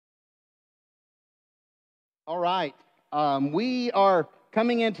All right. We are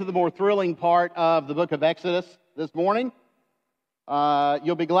coming into the more thrilling part of the book of Exodus this morning.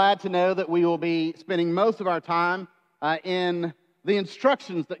 You'll be glad to know that we will be spending most of our time in the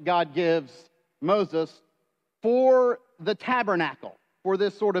instructions that God gives Moses for the tabernacle, for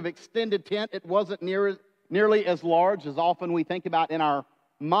this sort of extended tent. It wasn't nearly as large as often we think about in our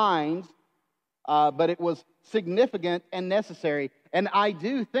minds, but it was significant and necessary. And I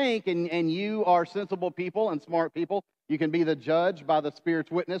do think, and you are sensible people and smart people, you can be the judge by the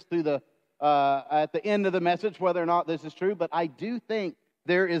Spirit's witness through at the end of the message whether or not this is true, but I do think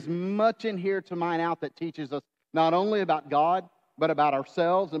there is much in here to mine out that teaches us not only about God, but about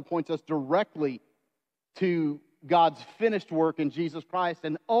ourselves and points us directly to God's finished work in Jesus Christ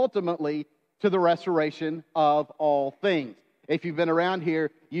and ultimately to the restoration of all things. If you've been around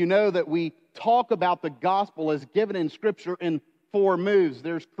here, you know that we talk about the gospel as given in Scripture in 4 moves.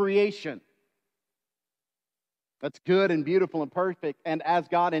 There's creation. That's good and beautiful and perfect, and as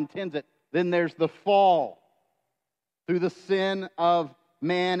God intends it. Then there's the fall through the sin of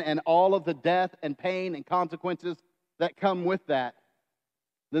man and all of the death and pain and consequences that come with that.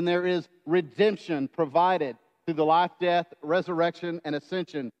 Then there is redemption provided through the life, death, resurrection, and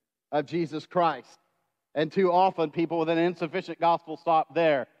ascension of Jesus Christ. And too often people with an insufficient gospel stop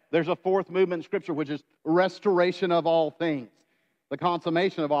there. There's a 4th movement in Scripture, which is restoration of all things, the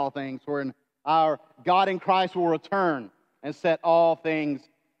consummation of all things, wherein our God in Christ will return and set all things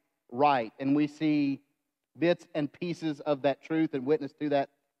right. And we see bits and pieces of that truth and witness to that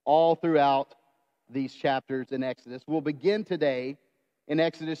all throughout these chapters in Exodus. We'll begin today in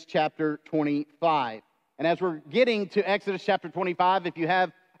Exodus chapter 25. And as we're getting to Exodus chapter 25, if you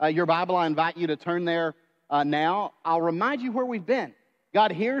have your Bible, I invite you to turn there now. I'll remind you where we've been.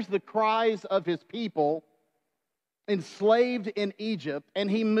 God hears the cries of His people enslaved in Egypt,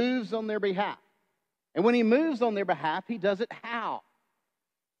 and He moves on their behalf. And when He moves on their behalf, He does it how?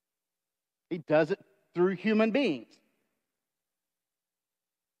 He does it through human beings,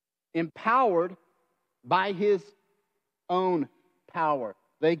 empowered by His own power.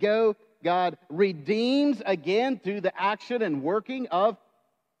 God redeems again through the action and working of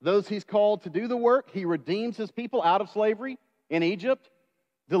those He's called to do the work. He redeems His people out of slavery in Egypt,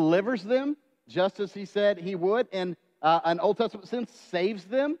 delivers them, just as He said He would in an Old Testament sense, saves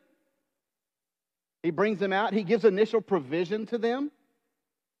them. He brings them out. He gives initial provision to them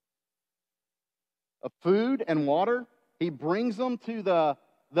of food and water. He brings them to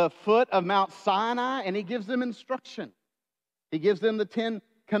the foot of Mount Sinai, and He gives them instruction. He gives them the 10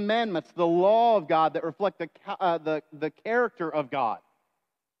 Commandments, the law of God that reflect the character of God.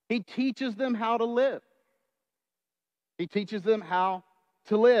 He teaches them how to live. He teaches them how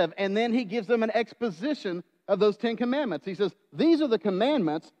to live. And then He gives them an exposition of those 10 Commandments. He says, these are the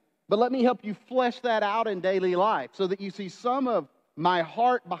commandments, but let me help you flesh that out in daily life so that you see some of my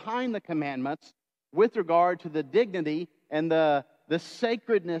heart behind the commandments with regard to the dignity and the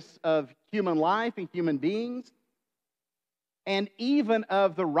sacredness of human life and human beings, and even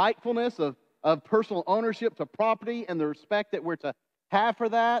of the rightfulness of personal ownership to property and the respect that we're to have for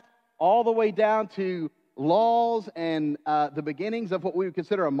that, all the way down to laws and the beginnings of what we would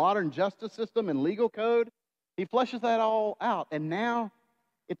consider a modern justice system and legal code. He fleshes that all out. And now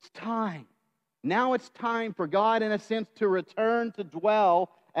it's time. Now it's time for God, in a sense, to return to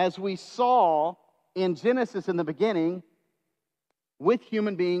dwell, as we saw in Genesis in the beginning, with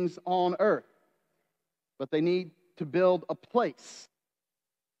human beings on earth. But they need to build a place.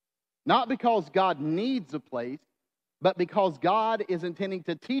 Not because God needs a place, but because God is intending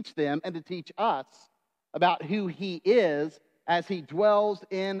to teach them and to teach us about who He is as He dwells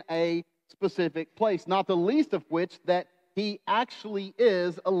in a specific place. Not the least of which that He actually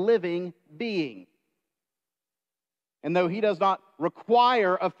is a living being. And though He does not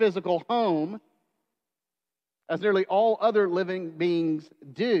require a physical home, as nearly all other living beings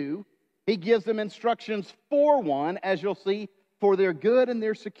do, He gives them instructions for one, as you'll see, for their good and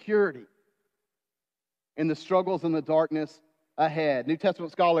their security in the struggles and the darkness ahead. New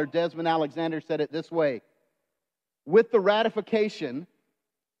Testament scholar Desmond Alexander said it this way: with the ratification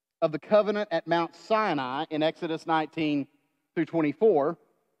of the covenant at Mount Sinai in Exodus 19 through 24,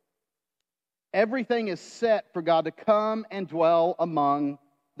 everything is set for God to come and dwell among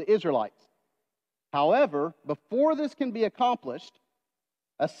the Israelites. However, before this can be accomplished,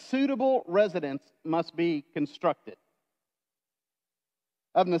 a suitable residence must be constructed.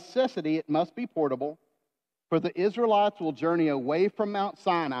 Of necessity, it must be portable, for the Israelites will journey away from Mount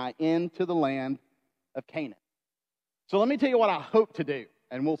Sinai into the land of Canaan. So let me tell you what I hope to do,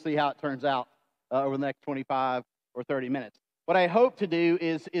 and we'll see how it turns out over the next 25 or 30 minutes. What I hope to do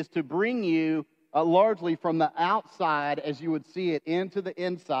is to bring you largely from the outside, as you would see it, into the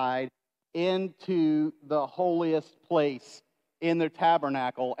inside, into the holiest place in the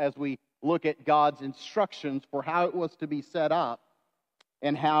tabernacle, as we look at God's instructions for how it was to be set up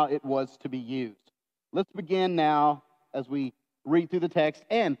and how it was to be used. Let's begin now as we read through the text.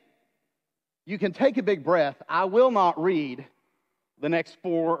 And you can take a big breath. I will not read the next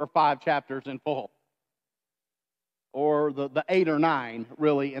 4 or 5 chapters in full, or the 8 or 9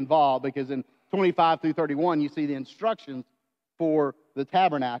 really involved, because in 25 through 31 you see the instructions for the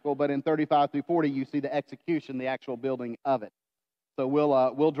tabernacle, but in 35 through 40 you see the execution, the actual building of it. So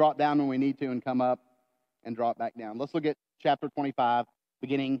we'll drop down when we need to and come up and drop back down. Let's look at chapter 25,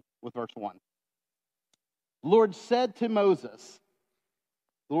 beginning with verse 1. The Lord said to Moses,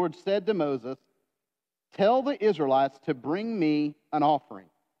 "Tell the Israelites to bring me an offering.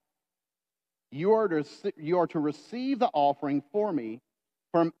 You are to receive the offering for me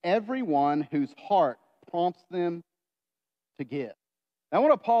from everyone whose heart prompts them to give." Now, I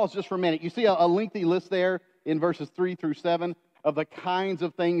want to pause just for a minute. You see a lengthy list there in verses 3 through 7 of the kinds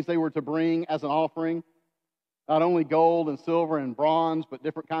of things they were to bring as an offering. Not only gold and silver and bronze, but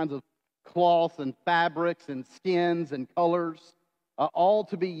different kinds of cloths and fabrics and skins and colors, all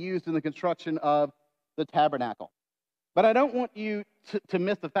to be used in the construction of the tabernacle. But I don't want you to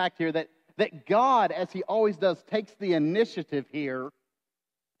miss the fact here that God, as he always does, takes the initiative here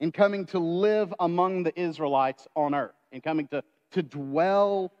in coming to live among the Israelites on earth, in coming to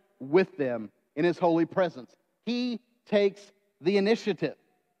dwell with them in his holy presence. He takes the initiative.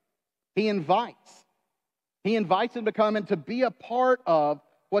 He invites them to come and to be a part of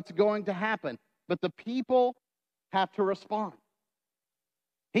what's going to happen. But the people have to respond.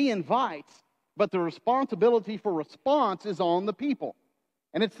 He invites, but the responsibility for response is on the people.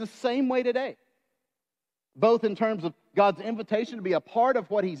 And it's the same way today, both in terms of God's invitation to be a part of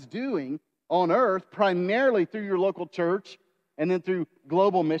what he's doing on earth, primarily through your local church and then through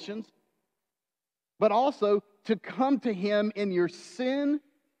global missions, but also to come to him in your sin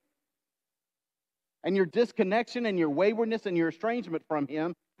and your disconnection and your waywardness and your estrangement from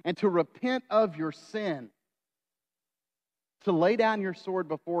him, and to repent of your sin, to lay down your sword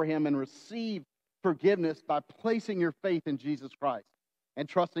before him and receive forgiveness by placing your faith in Jesus Christ and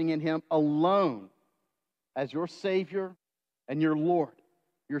trusting in him alone as your Savior and your Lord,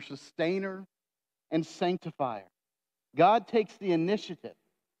 your sustainer and sanctifier. God takes the initiative,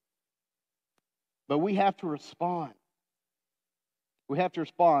 but we have to respond. We have to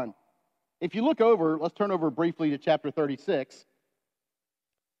respond. If you look over, let's turn over briefly to chapter 36.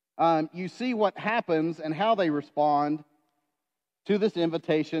 You see what happens and how they respond to this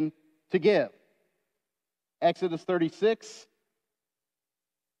invitation to give. Exodus 36,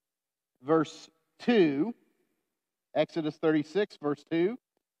 verse 2. Exodus 36, verse 2.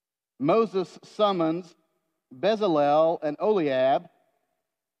 Moses summons Bezalel and Oholiab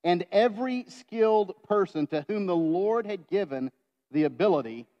and every skilled person to whom the Lord had given the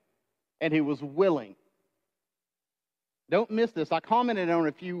ability and who was willing. Don't miss this. I commented on it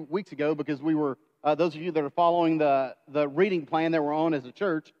a few weeks ago because we were, those of you that are following the reading plan that we're on as a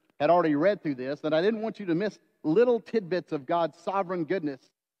church had already read through this, and I didn't want you to miss little tidbits of God's sovereign goodness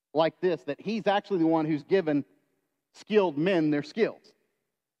like this, that he's actually the one who's given skilled men their skills.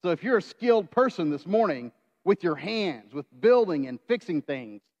 So if you're a skilled person this morning with your hands, with building and fixing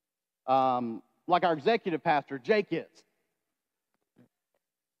things, like our executive pastor, Jake is.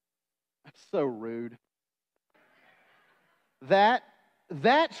 That's so rude. That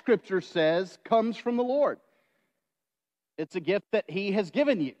scripture says comes from the Lord. It's a gift that he has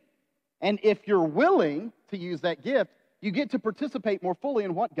given you. And if you're willing to use that gift, you get to participate more fully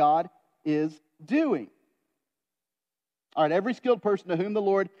in what God is doing. All right, every skilled person to whom the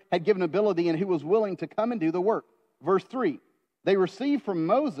Lord had given ability and who was willing to come and do the work. Verse 3, they received from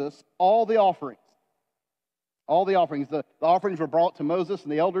Moses all the offerings. All the offerings. The offerings were brought to Moses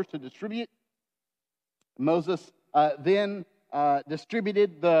and the elders to distribute. Moses then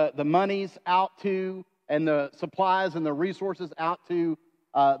distributed the monies out to, and the supplies and the resources out to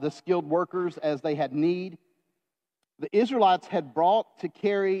the skilled workers as they had need. The Israelites had brought to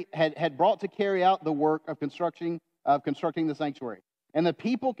carry out the work of constructing the sanctuary. And the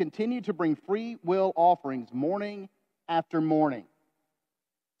people continued to bring free will offerings morning after morning.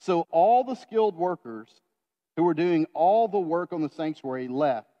 So all the skilled workers who were doing all the work on the sanctuary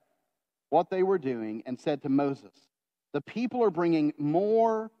left what they were doing and said to Moses, "The people are bringing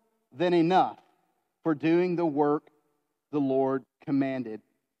more than enough for doing the work the Lord commanded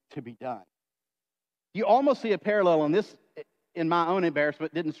to be done." You almost see a parallel in this. In my own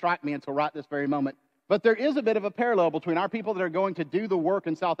embarrassment, didn't strike me until right this very moment. But there is a bit of a parallel between our people that are going to do the work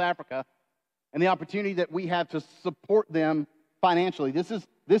in South Africa and the opportunity that we have to support them financially. This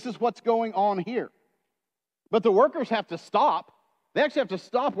is what's going on here. But the workers have to stop. They actually have to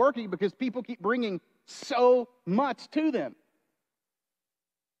stop working because people keep bringing so much to them.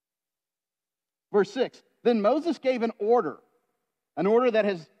 Verse 6, then Moses gave an order that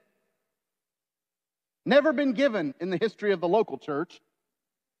has never been given in the history of the local church.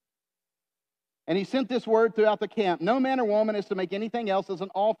 And he sent this word throughout the camp: no man or woman is to make anything else as an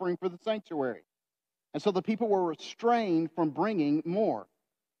offering for the sanctuary. And so the people were restrained from bringing more,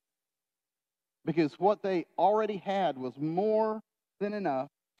 because what they already had was more than enough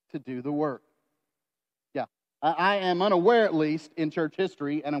to do the work. Yeah, I am unaware, at least in church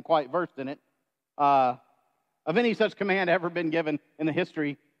history, and I'm quite versed in it, of any such command ever been given in the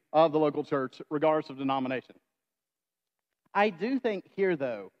history of the local church, regardless of denomination. I do think here,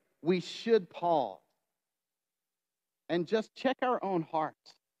 though, we should pause and just check our own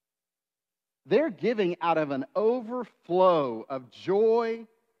hearts. They're giving out of an overflow of joy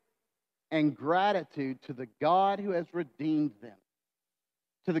and gratitude to the God who has redeemed them,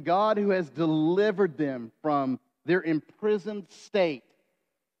 to the God who has delivered them from their imprisoned state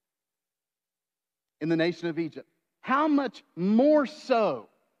in the nation of Egypt. How much more so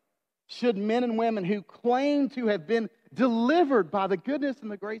should men and women who claim to have been delivered by the goodness and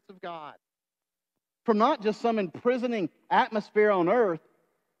the grace of God from not just some imprisoning atmosphere on earth,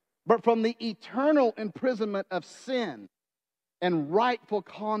 but from the eternal imprisonment of sin and rightful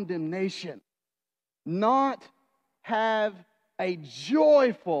condemnation, not have a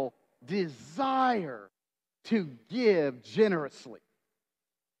joyful desire to give generously?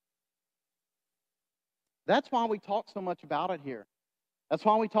 That's why we talk so much about it here. That's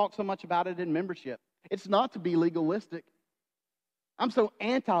why we talk so much about it in membership. It's not to be legalistic. I'm so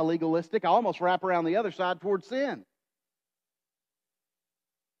anti-legalistic, I almost wrap around the other side towards sin.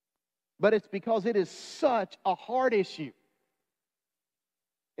 But it's because it is such a hard issue.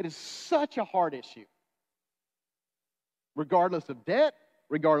 It is such a hard issue. Regardless of debt,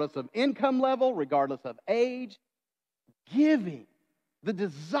 regardless of income level, regardless of age, giving, the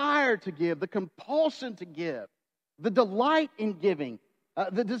desire to give, the compulsion to give, the delight in giving,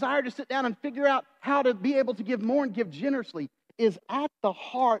 the desire to sit down and figure out how to be able to give more and give generously is at the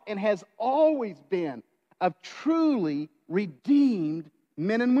heart and has always been of truly redeemed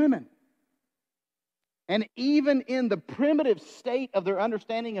men and women. And even in the primitive state of their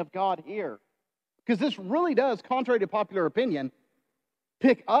understanding of God here, because this really does, contrary to popular opinion,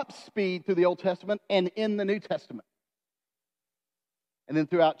 pick up speed through the Old Testament and in the New Testament. And then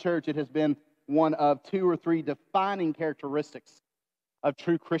throughout church, it has been one of 2 or 3 defining characteristics of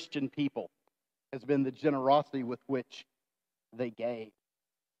true Christian people, has been the generosity with which they gave.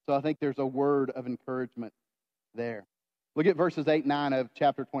 So I think there's a word of encouragement there. Look at verses 8 and 9 of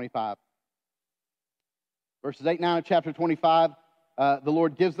chapter 25. Verses 8 and 9 of chapter 25, the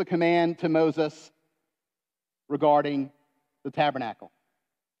Lord gives the command to Moses regarding the tabernacle.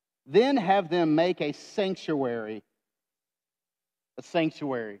 Then have them make a sanctuary,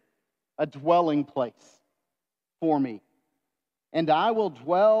 a dwelling place for me, and I will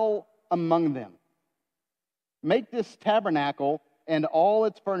dwell among them. Make this tabernacle and all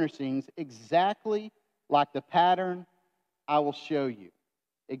its furnishings exactly like the pattern I will show you.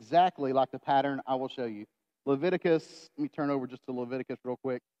 Exactly like the pattern I will show you. Leviticus, let me turn over just to Leviticus real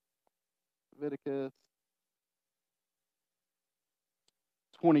quick. Leviticus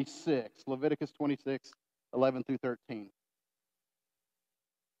 26. Leviticus 26, 11 through 13.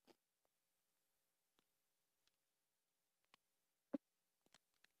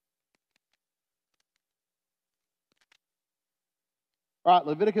 All right,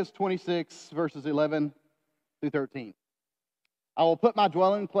 Leviticus 26, verses 11 through 13. I will put my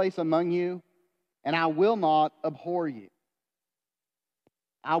dwelling place among you, and I will not abhor you.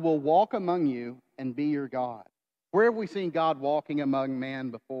 I will walk among you and be your God. Where have we seen God walking among man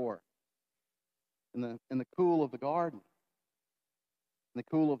before? In the cool of the garden. In the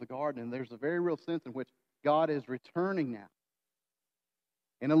cool of the garden. And there's a very real sense in which God is returning now.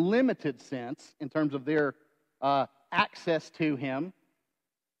 In a limited sense, in terms of their access to Him,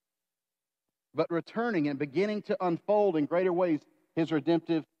 but returning and beginning to unfold in greater ways His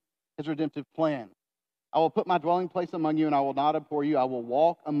redemptive plan. I will put my dwelling place among you, and I will not abhor you. I will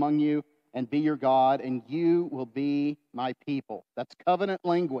walk among you and be your God, and you will be my people. That's covenant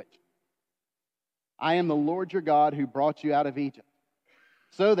language. I am the Lord your God who brought you out of Egypt,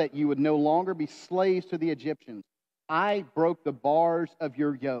 so that you would no longer be slaves to the Egyptians. I broke the bars of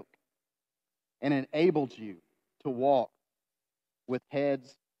your yoke and enabled you to walk with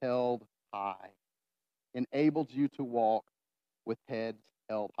heads held high. Enabled you to walk with heads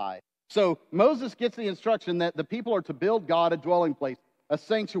held high. So Moses gets the instruction that the people are to build God a dwelling place, a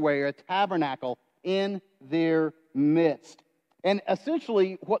sanctuary, a tabernacle in their midst. And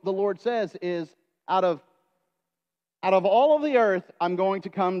essentially what the Lord says is, out of all of the earth, I'm going to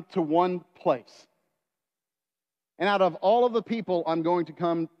come to one place. And out of all of the people, I'm going to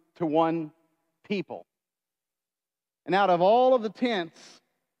come to one people. And out of all of the tents,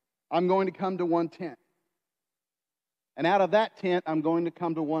 I'm going to come to one tent. And out of that tent, I'm going to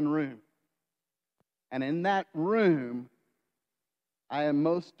come to one room. And in that room, I am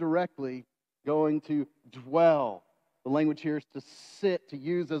most directly going to dwell. The language here is to sit, to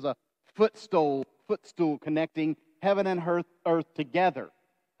use as a footstool connecting heaven and earth together,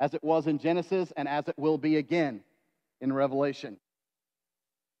 as it was in Genesis and as it will be again in Revelation.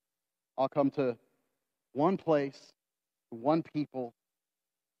 I'll come to one place, to one people,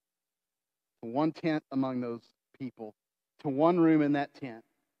 to one tent among those people, to one room in that tent,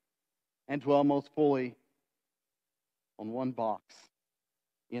 and dwell most fully on one box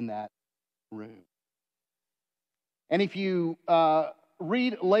in that room. And if you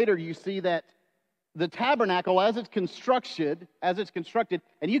read later, you see that the tabernacle, as it's constructed,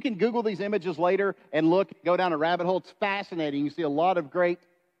 and you can Google these images later and go down a rabbit hole. It's fascinating. You see a lot of great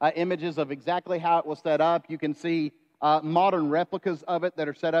images of exactly how it was set up. You can see modern replicas of it that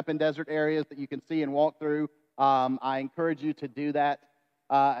are set up in desert areas that you can see and walk through. I encourage you to do that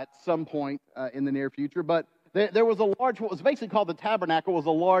at some point in the near future. But there was a large, what was basically called the tabernacle, was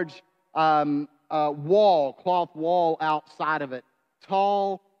a large cloth wall outside of it.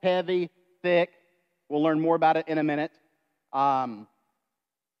 Tall, heavy, thick. We'll learn more about it in a minute. And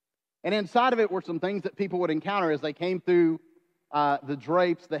inside of it were some things that people would encounter as they came through the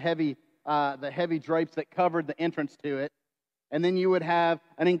drapes, the heavy drapes that covered the entrance to it. And then you would have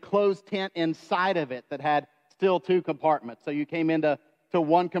an enclosed tent inside of it that had still two compartments. So you came into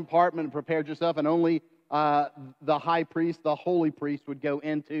one compartment and prepared yourself, and only the high priest, the holy priest, would go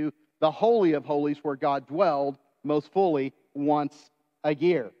into the Holy of Holies where God dwelled most fully once a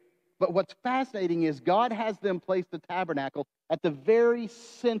year. But what's fascinating is God has them place the tabernacle at the very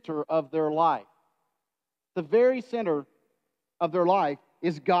center of their life. The very center of their life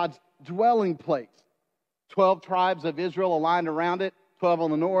is God's dwelling place. 12 tribes of Israel aligned around it, 12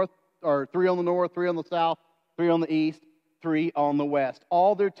 on the north, or 3 on the north, 3 on the south, 3 on the east, 3 on the west.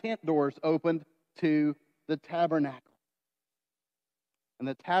 All their tent doors opened to the tabernacle. And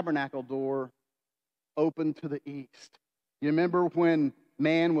the tabernacle door opened to the east. You remember when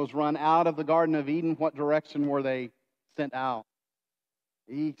man was run out of the Garden of Eden, what direction were they sent out?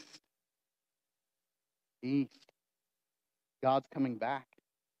 East. East. God's coming back.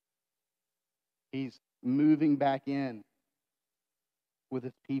 He's moving back in with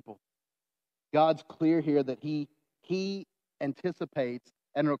his people. God's clear here that he anticipates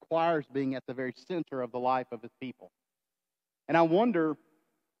and requires being at the very center of the life of his people. And I wonder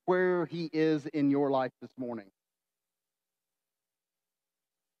where he is in your life this morning.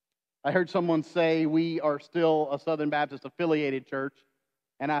 I heard someone say we are still a Southern Baptist affiliated church,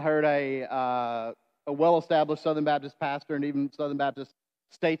 and I heard a well-established Southern Baptist pastor and even Southern Baptist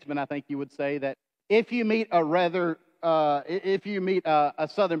statesman, I think you would say, that if you meet a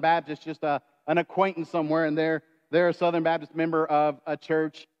Southern Baptist, just an acquaintance somewhere, and they're a Southern Baptist member of a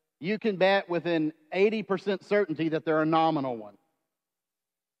church, you can bet within 80% certainty that they're a nominal one.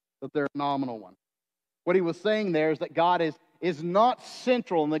 What he was saying there is that God is not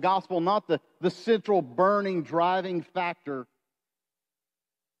central in the gospel, not the central burning, driving factor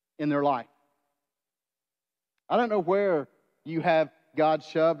in their life. I don't know where you have God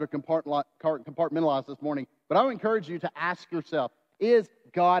shoved or compartmentalized this morning, but I would encourage you to ask yourself, is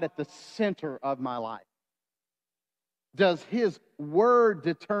God at the center of my life? Does his word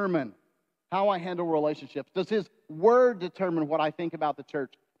determine how I handle relationships? Does his word determine what I think about the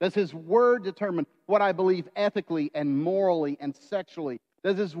church? Does his word determine what I believe ethically and morally and sexually?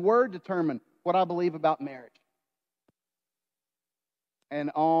 Does his word determine what I believe about marriage? And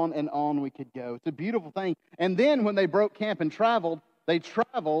on we could go. It's a beautiful thing. And then when they broke camp and traveled, they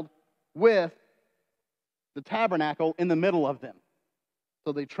traveled with the tabernacle in the middle of them.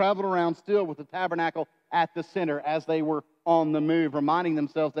 So they traveled around still with the tabernacle at the center as they were on the move, reminding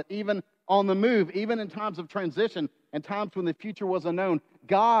themselves that even on the move, even in times of transition and times when the future was unknown,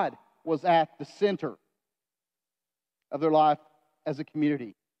 God was at the center of their life as a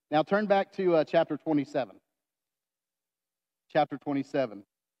community. Now turn back to chapter 27. Chapter 27,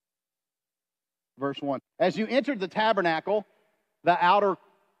 verse 1. As you entered the tabernacle, the outer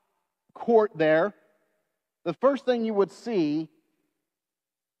court there, the first thing you would see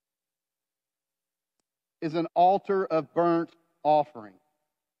is an altar of burnt offering.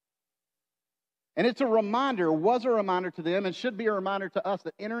 And it's a reminder, was a reminder to them, and should be a reminder to us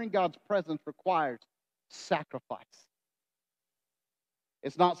that entering God's presence requires sacrifice.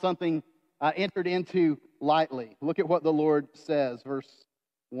 It's not something entered into lightly. Look at what the Lord says, verse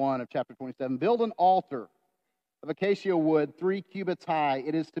 1 of chapter 27. Build an altar of acacia wood, 3 cubits high.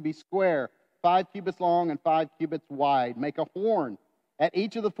 It is to be square, 5 cubits long and 5 cubits wide. Make a horn at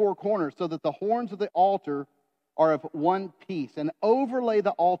each of the 4 corners, so that the horns of the altar are of one piece, and overlay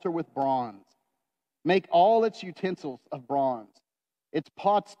the altar with bronze. Make all its utensils of bronze, its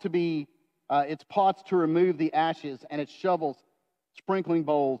pots to remove the ashes, and its shovels, sprinkling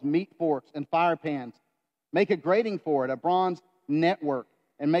bowls, meat forks, and fire pans. Make a grating for it, a bronze network,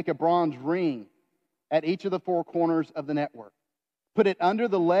 and make a bronze ring at each of the 4 corners of the network. Put it under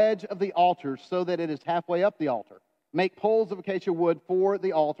the ledge of the altar so that it is halfway up the altar. Make poles of acacia wood for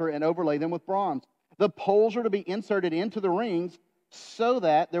the altar and overlay them with bronze. The poles are to be inserted into the rings so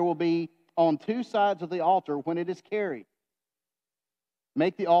that there will be on 2 sides of the altar when it is carried.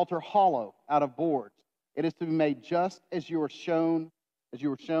 Make the altar hollow out of boards. It is to be made just as you were shown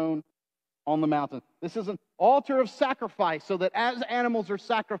on the mountain. This is an altar of sacrifice, so that as animals are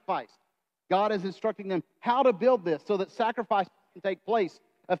sacrificed, God is instructing them how to build this so that sacrifice can take place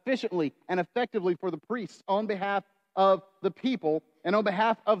efficiently and effectively for the priests on behalf of the people and on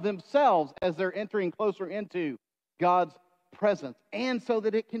behalf of themselves as they're entering closer into God's presence, and so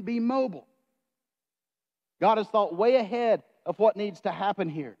that it can be mobile. God has thought way ahead of what needs to happen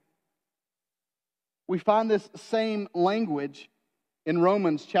here. We find this same language in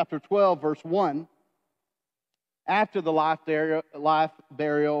Romans chapter 12, verse 1. After the life, death,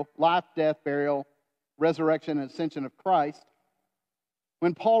 burial, resurrection, and ascension of Christ,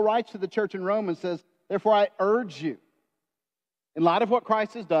 when Paul writes to the church in Rome and says, therefore I urge you, in light of what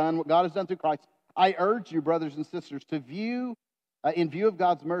Christ has done, what God has done through Christ, I urge you, brothers and sisters, in view of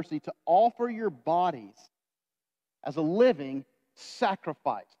God's mercy, to offer your bodies as a living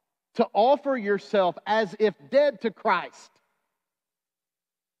sacrifice, to offer yourself as if dead to Christ.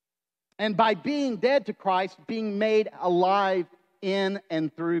 And by being dead to Christ, being made alive in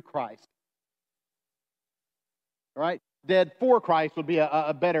and through Christ. Right? Dead for Christ would be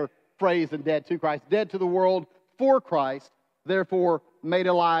a better phrase than dead to Christ. Dead to the world for Christ, therefore made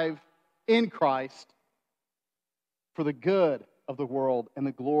alive in Christ for the good of the world and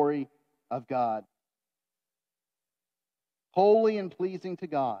the glory of God. Holy and pleasing to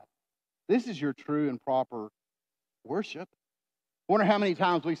God. This is your true and proper worship. I wonder how many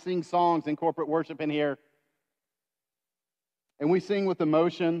times we sing songs in corporate worship in here, and we sing with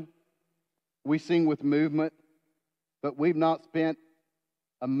emotion, we sing with movement, but we've not spent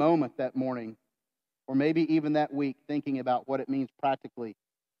a moment that morning, or maybe even that week, thinking about what it means practically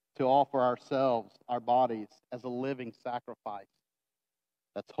to offer ourselves, our bodies, as a living sacrifice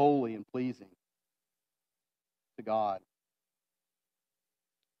that's holy and pleasing to God.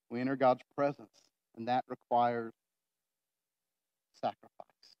 We enter God's presence, and that requires sacrifice.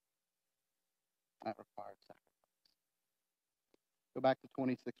 That requires sacrifice. Go back to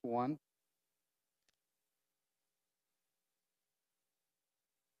 26:1.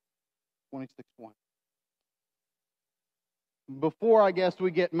 26:1. Before, I guess,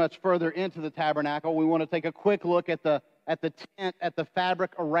 we get much further into the tabernacle, we want to take a quick look at the tent, at the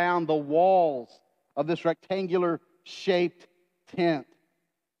fabric around the walls of this rectangular-shaped tent.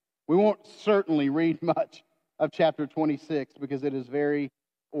 We won't certainly read much of chapter 26 because it is very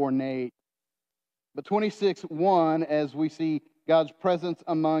ornate. But 26:1, as we see God's presence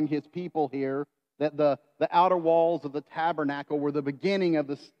among his people here, that the outer walls of the tabernacle were the beginning of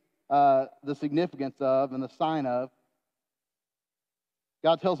the significance of and the sign of.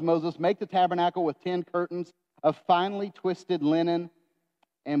 God tells Moses, make the tabernacle with 10 curtains of finely twisted linen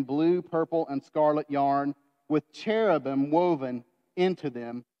and blue, purple, and scarlet yarn with cherubim woven into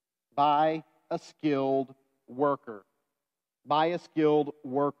them by a skilled worker. By a skilled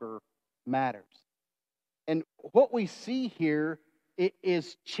worker matters. And what we see here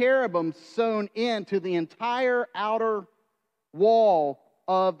is cherubim sewn into the entire outer wall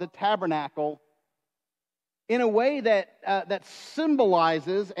of the tabernacle in a way that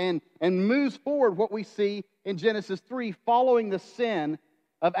symbolizes and moves forward what we see in Genesis 3 following the sin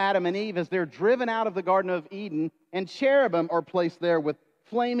of Adam and Eve as they're driven out of the Garden of Eden, and cherubim are placed there with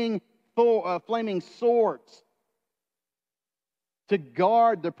flaming swords to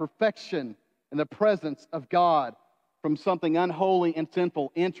guard the perfection and the presence of God from something unholy and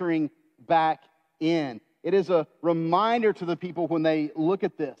sinful entering back in. It is a reminder to the people when they look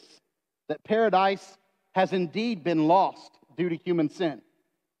at this that paradise has indeed been lost due to human sin.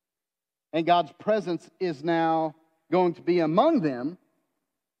 And God's presence is now going to be among them,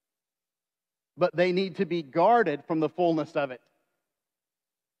 but they need to be guarded from the fullness of it.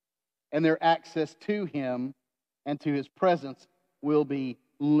 And their access to Him and to His presence will be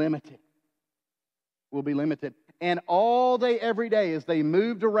limited. Will be limited. And all day, every day, as they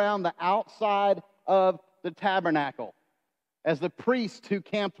moved around the outside of the tabernacle, as the priests who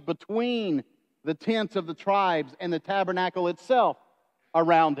camped between the tents of the tribes and the tabernacle itself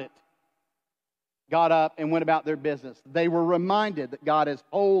around it got up and went about their business, they were reminded that God is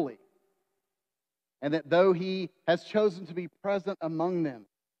holy, and that though He has chosen to be present among them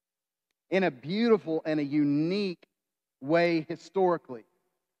in a beautiful and a unique way historically,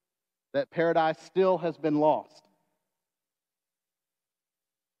 that paradise still has been lost.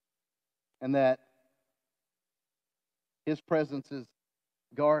 And that His presence is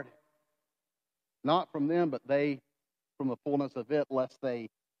guarded. Not from them, but they from the fullness of it, lest they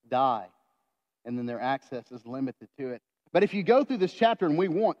die. And then their access is limited to it. But if you go through this chapter, and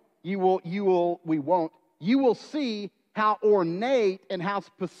you will see how ornate and how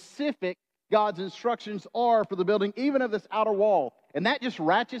specific God's instructions are for the building, even of this outer wall. And that just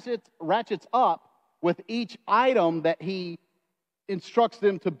ratchets up with each item that He instructs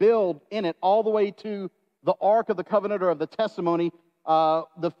them to build in it, all the way to the Ark of the Covenant or of the Testimony,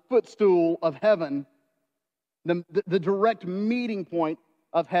 the footstool of heaven, the direct meeting point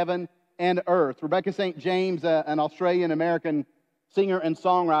of heaven and earth. Rebecca St. James, an Australian-American singer and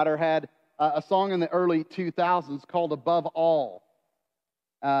songwriter, had a song in the early 2000s called Above All.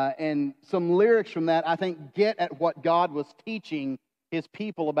 And some lyrics from that, I think, get at what God was teaching His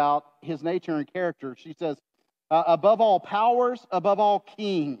people about His nature and character. She says, above all powers, above all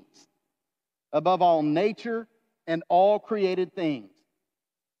kings, above all nature and all created things,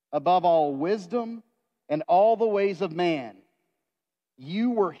 above all wisdom and all the ways of man,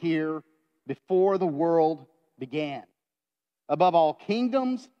 you were here before the world began. Above all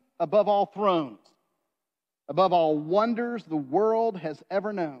kingdoms, above all thrones, above all wonders the world has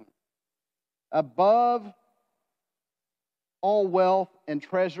ever known, above all wealth and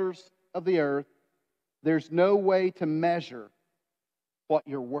treasures of the earth, there's no way to measure what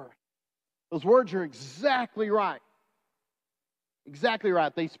you're worth. Those words are exactly right. Exactly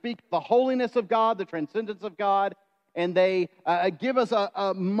right. They speak the holiness of God, the transcendence of God, and they give us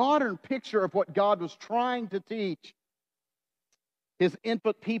a modern picture of what God was trying to teach His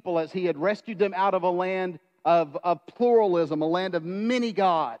infant people as He had rescued them out of a land of pluralism, a land of many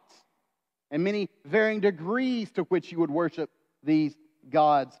gods, and many varying degrees to which you would worship these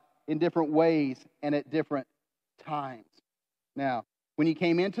gods in different ways and at different times. Now, when you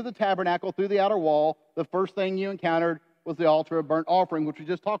came into the tabernacle through the outer wall, the first thing you encountered was the altar of burnt offering, which we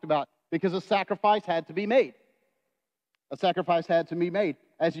just talked about, because a sacrifice had to be made. A sacrifice had to be made.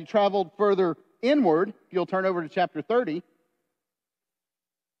 As you traveled further inward, if you'll turn over to chapter 30,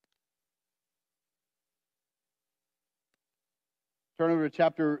 turn over to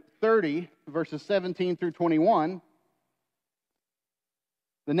chapter 30, verses 17 through 21.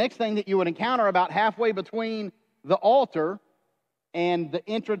 The next thing that you would encounter about halfway between the altar and the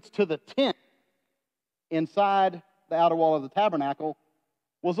entrance to the tent inside the outer wall of the tabernacle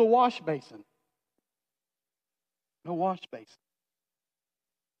was a wash basin. A wash basin.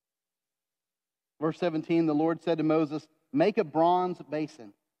 Verse 17, the Lord said to Moses, make a bronze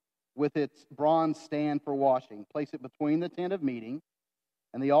basin with its bronze stand for washing. Place it between the tent of meeting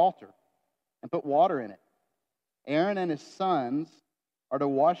and the altar, and put water in it. Aaron and his sons are to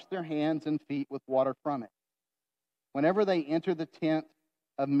wash their hands and feet with water from it. Whenever they enter the tent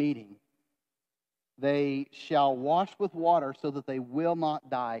of meeting, they shall wash with water so that they will not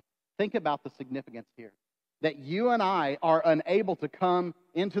die. Think about the significance here. That you and I are unable to come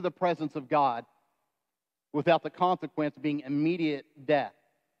into the presence of God without the consequence being immediate death,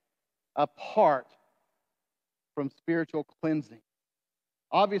 apart from spiritual cleansing.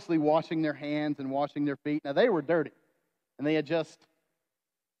 Obviously, washing their hands and washing their feet. Now, they were dirty, and they had just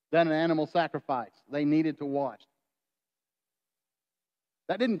done an animal sacrifice. They needed to wash.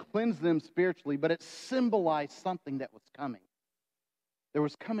 That didn't cleanse them spiritually, but it symbolized something that was coming. There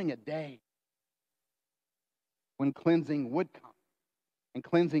was coming a day when cleansing would come, and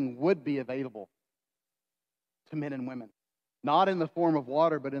cleansing would be available to men and women. Not in the form of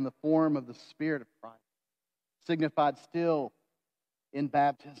water, but in the form of the Spirit of Christ, signified still in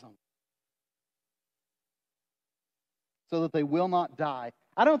baptism, so that they will not die.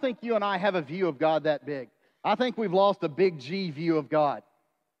 I don't think you and I have a view of God that big. I think we've lost a big G view of God.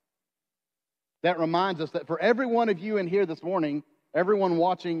 That reminds us that for every one of you in here this morning, everyone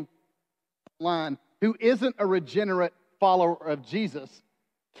watching online who isn't a regenerate follower of Jesus,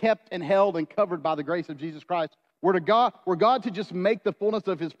 kept and held and covered by the grace of Jesus Christ, Were God to just make the fullness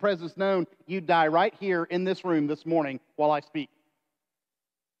of His presence known, you'd die right here in this room this morning while I speak.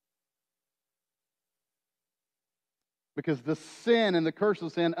 Because the sin and the curse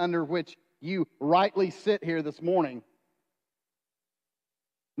of sin under which you rightly sit here this morning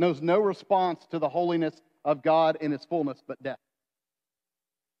knows no response to the holiness of God in His fullness but death.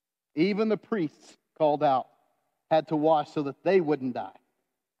 Even the priests called out had to wash so that they wouldn't die.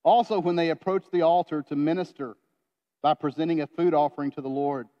 Also, when they approached the altar to minister by presenting a food offering to the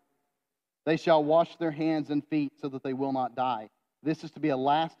Lord, they shall wash their hands and feet so that they will not die. This is to be a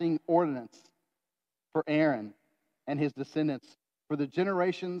lasting ordinance for Aaron and his descendants for the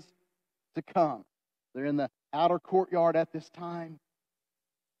generations to come. They're in the outer courtyard at this time.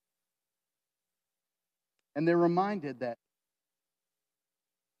 And they're reminded that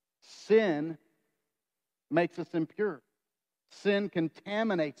sin makes us impure. Sin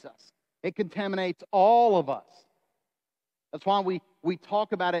contaminates us. It contaminates all of us. That's why we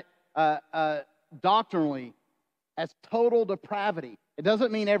talk about it doctrinally as total depravity. It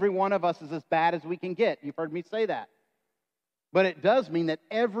doesn't mean every one of us is as bad as we can get. You've heard me say that. But it does mean that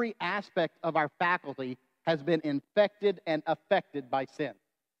every aspect of our faculty has been infected and affected by sin.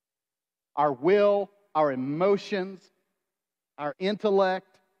 Our will, our emotions, our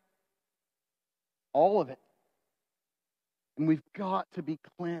intellect, all of it. And we've got to be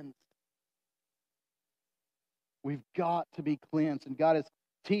cleansed. We've got to be cleansed. And God is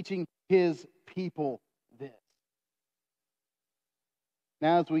teaching His people this.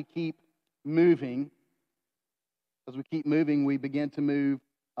 Now as we keep moving, we begin to move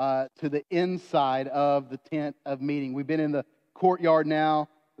to the inside of the tent of meeting. We've been in the courtyard now.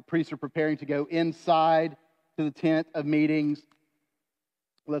 The priests are preparing to go inside to the tent of meetings.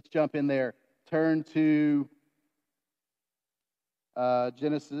 Let's jump in there. Turn to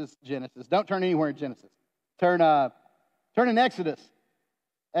Genesis. Don't turn anywhere in Genesis. Turn in Exodus.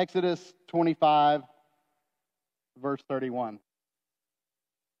 Exodus 25, verse 31.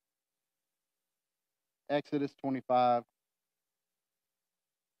 Exodus 25,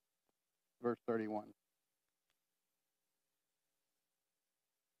 verse 31.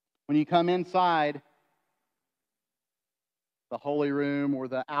 When you come inside the holy room or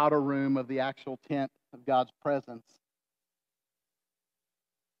the outer room of the actual tent of God's presence,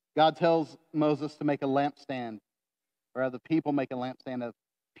 God tells Moses to make a lampstand, or have the people make a lampstand of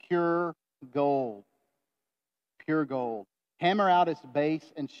pure gold. Pure gold. Hammer out its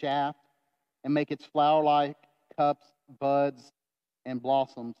base and shaft, and make its flower-like cups, buds, and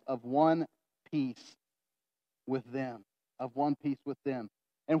blossoms of one piece with them. Of one piece with them.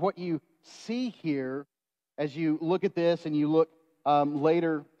 And what you see here, as you look at this, and you look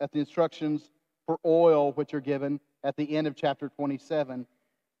later at the instructions for oil, which are given at the end of chapter 27,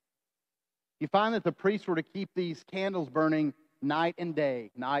 you find that the priests were to keep these candles burning night and day,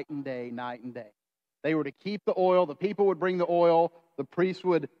 night and day, night and day. They were to keep the oil. The people would bring the oil. The priests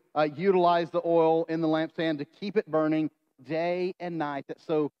would utilize the oil in the lampstand to keep it burning day and night.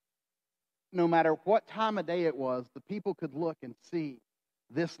 So no matter what time of day it was, the people could look and see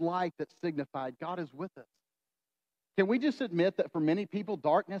this light that signified God is with us. Can we just admit that for many people,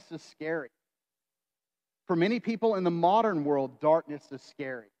 darkness is scary? For many people in the modern world, darkness is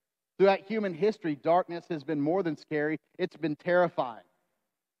scary. Throughout human history, darkness has been more than scary. It's been terrifying.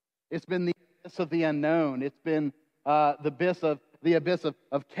 It's been the abyss of the unknown. It's been the abyss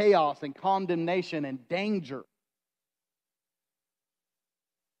of chaos and condemnation and danger.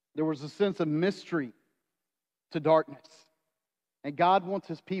 There was a sense of mystery to darkness. And God wants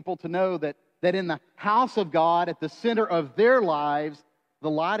His people to know that in the house of God, at the center of their lives, the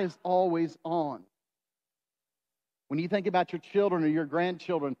light is always on. When you think about your children or your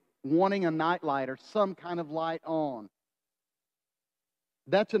grandchildren wanting a nightlight or some kind of light on,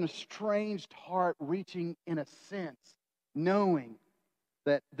 that's an estranged heart reaching in a sense, knowing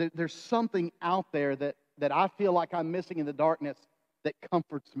that there's something out there that I feel like I'm missing in the darkness that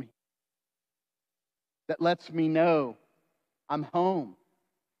comforts me, that lets me know I'm home.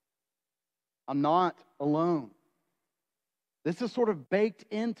 I'm not alone. This is sort of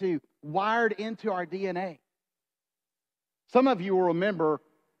wired into our DNA. Some of you will remember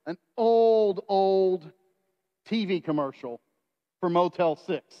an old TV commercial for Motel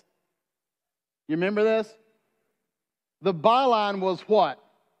 6. You remember this? The byline was what?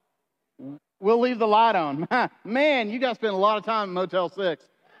 We'll leave the light on. Man, you guys spend a lot of time in Motel 6.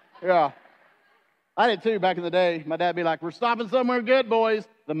 Yeah. I did too back in the day. My dad would be like, we're stopping somewhere good, boys.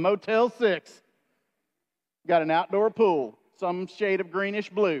 The Motel 6. Got an outdoor pool, some shade of greenish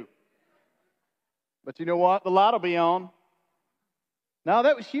blue. But you know what? The light will be on. Now,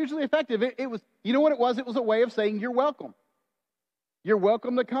 that was hugely effective. It You know what it was? It was a way of saying you're welcome. You're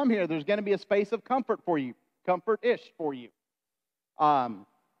welcome to come here. There's going to be a space of comfort for you, comfort-ish for you. And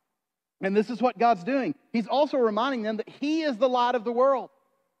this is what God's doing. He's also reminding them that He is the light of the world.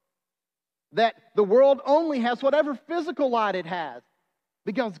 That the world only has whatever physical light it has,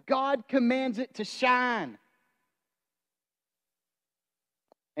 because God commands it to shine.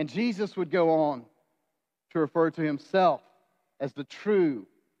 And Jesus would go on to refer to Himself as the true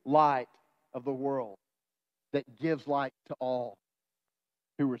light of the world that gives light to all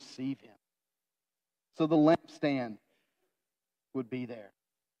who receive Him. So the lampstand would be there.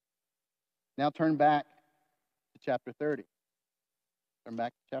 Now turn back to chapter 30. Turn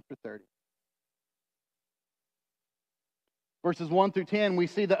back to chapter 30. Verses 1 through 10, we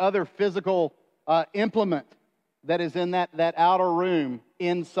see the other physical implement that is in that outer room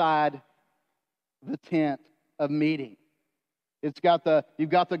inside the tent of meeting. You've got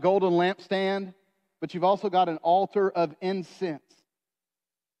the golden lampstand, but you've also got an altar of incense.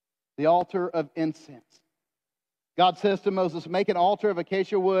 The altar of incense. God says to Moses, make an altar of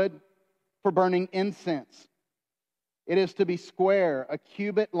acacia wood for burning incense. It is to be square, a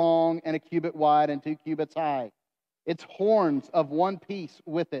cubit long and a cubit wide and 2 cubits high. Its horns of one piece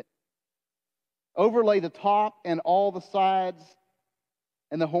with it. Overlay the top and all the sides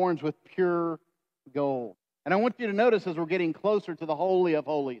and the horns with pure gold. And I want you to notice as we're getting closer to the Holy of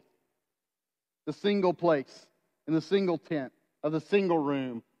Holies, the single place in the single tent of the single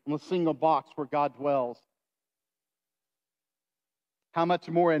room in the single box where God dwells, how much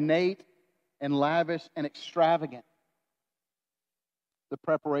more innate and lavish and extravagant the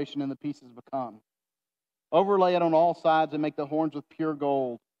preparation and the pieces become. Overlay it on all sides and make the horns with pure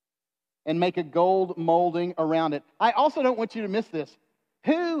gold. And make a gold molding around it. I also don't want you to miss this.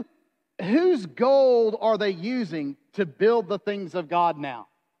 Whose gold are they using to build the things of God now?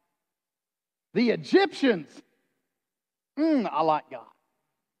 The Egyptians. I like God.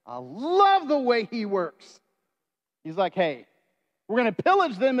 I love the way He works. He's like, hey, we're going to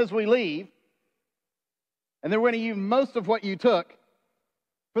pillage them as we leave. And then we're going to use most of what you took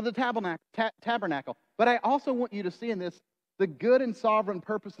for the tabernacle. But I also want you to see in this the good and sovereign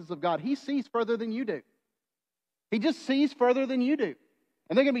purposes of God. He sees further than you do. He just sees further than you do.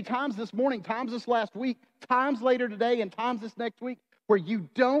 And there are going to be times this morning, times this last week, times later today, and times this next week where you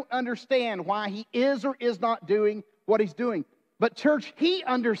don't understand why He is or is not doing what He's doing. But church, He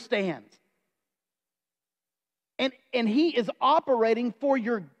understands. And He is operating for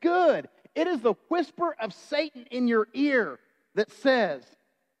your good. It is the whisper of Satan in your ear that says,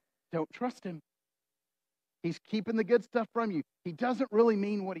 don't trust him. He's keeping the good stuff from you. He doesn't really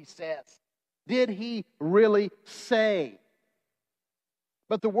mean what he says. Did he really say?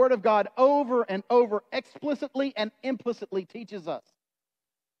 But the Word of God over and over, explicitly and implicitly teaches us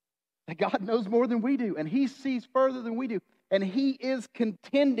that God knows more than we do, and He sees further than we do, and He is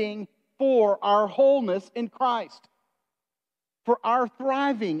contending for our wholeness in Christ, for our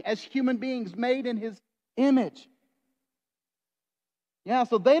thriving as human beings made in His image. Yeah,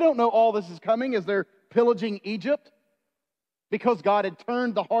 so they don't know all this is coming as they're pillaging Egypt because God had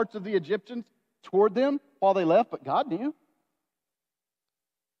turned the hearts of the Egyptians toward them while they left, but God knew.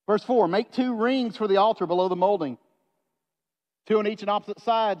 Verse 4, make 2 rings for the altar below the molding, 2 on each and opposite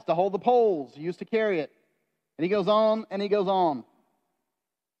sides to hold the poles used to carry it. And he goes on and he goes on.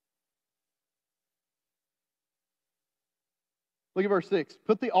 Look at verse 6.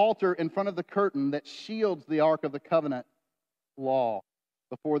 Put the altar in front of the curtain that shields the Ark of the Covenant law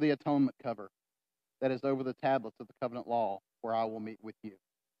before the atonement cover that is over the tablets of the covenant law, where I will meet with you.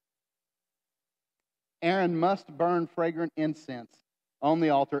 Aaron must burn fragrant incense on the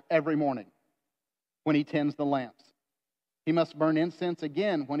altar every morning when he tends the lamps. He must burn incense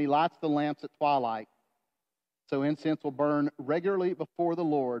again when he lights the lamps at twilight. So incense will burn regularly before the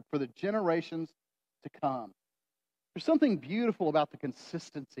Lord for the generations to come. There's something beautiful about the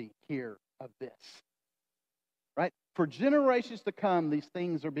consistency here of this. Right? For generations to come, these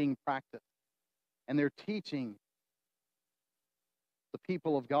things are being practiced. And they're teaching the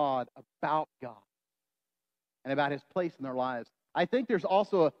people of God about God and about His place in their lives. I think there's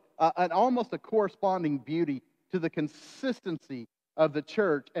also almost a corresponding beauty to the consistency of the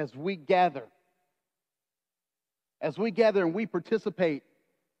church as we gather. As we gather and we participate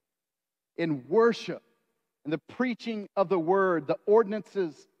in worship, in the preaching of the Word, the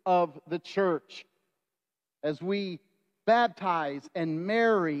ordinances of the church, as we baptize and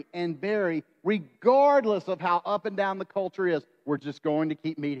marry and bury, regardless of how up and down the culture is, we're just going to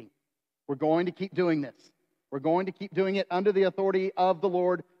keep meeting. We're going to keep doing this. We're going to keep doing it under the authority of the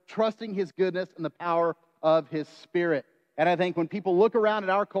Lord, trusting His goodness and the power of His Spirit. And I think when people look around at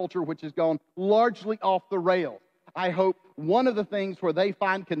our culture, which has gone largely off the rails, I hope one of the things where they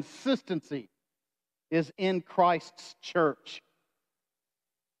find consistency is in Christ's church.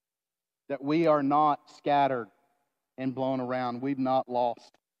 That we are not scattered and blown around. We've not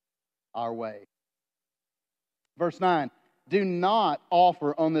lost our way. Verse 9, do not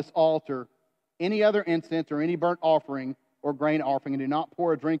offer on this altar any other incense or any burnt offering or grain offering, and do not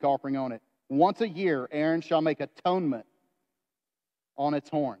pour a drink offering on it. Once a year, Aaron shall make atonement on its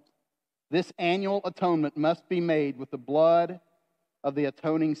horns. This annual atonement must be made with the blood of the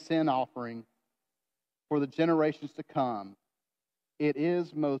atoning sin offering for the generations to come. It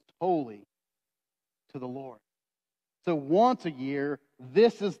is most holy to the Lord. So once a year,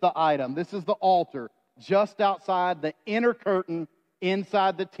 this is the item. This is the altar just outside the inner curtain,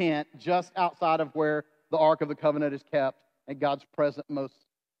 inside the tent, just outside of where the Ark of the Covenant is kept and God's presence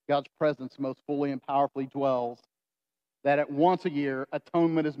most fully and powerfully dwells. That at once a year,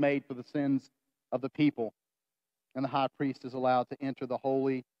 atonement is made for the sins of the people. And the high priest is allowed to enter the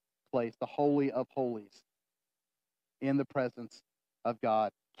holy place, the Holy of Holies, in the presence of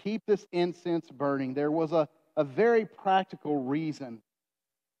God. Keep this incense burning. There was a very practical reason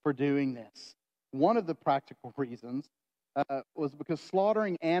for doing this. One of the practical reasons was because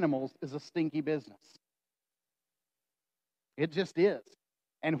slaughtering animals is a stinky business. It just is.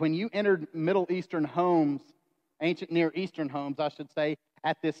 And when you entered Middle Eastern homes, ancient Near Eastern homes, I should say,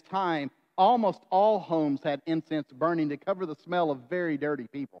 at this time, almost all homes had incense burning to cover the smell of very dirty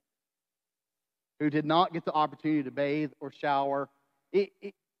people who did not get the opportunity to bathe or shower.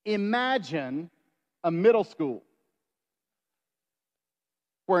 Imagine a middle school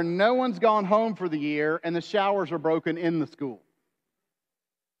where no one's gone home for the year and the showers are broken in the school.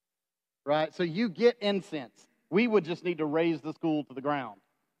 Right? So you get incense. We would just need to raise the school to the ground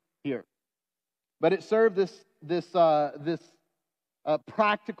here. But it served this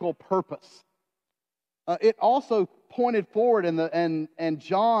practical purpose. It also pointed forward, and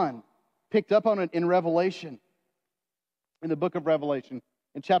John picked up on it in Revelation, in the book of Revelation,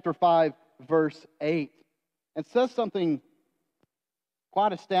 in chapter 5, verse 8. It says something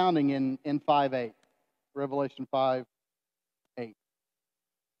quite astounding in 5:8, Revelation 5:8.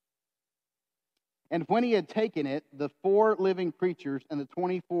 And when he had taken it, the 4 living creatures and the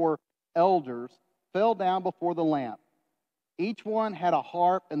 24 elders fell down before the Lamb. Each one had a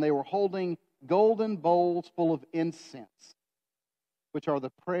harp, and they were holding golden bowls full of incense, which are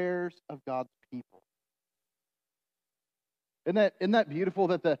the prayers of God's people. Isn't that beautiful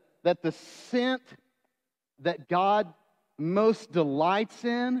that the scent that God most delights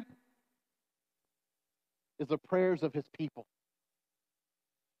in is the prayers of his people.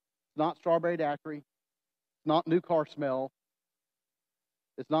 It's not strawberry daiquiri. It's not new car smell.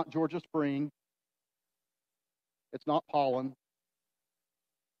 It's not Georgia Spring. It's not pollen.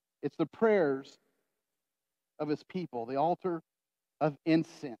 It's the prayers of his people. The altar of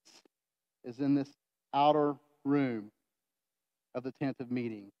incense is in this outer room of the tent of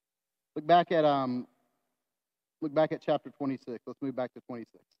meeting. Look back at chapter 26. Let's move back to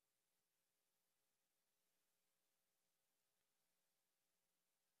 26.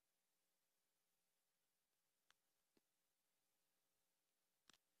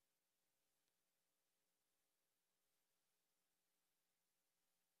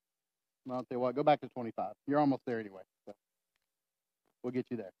 Well, I'll tell you what, go back to 25. You're almost there anyway. So we'll get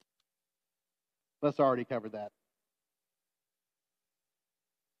you there. Let's already cover that.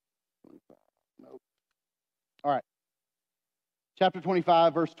 25. Nope. All right. Chapter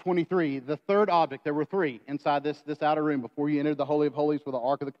 25, verse 23. The third object, there were 3 inside this outer room before you entered the Holy of Holies, where the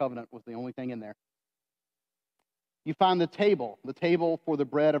Ark of the Covenant was the only thing in there. You find the table for the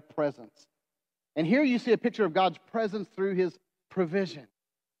bread of presence. And here you see a picture of God's presence through his provision.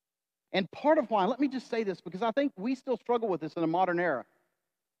 And part of why, let me just say this, because I think we still struggle with this in a modern era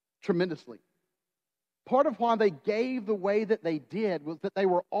tremendously. Part of why they gave the way that they did was that they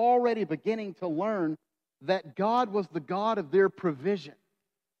were already beginning to learn that God was the God of their provision.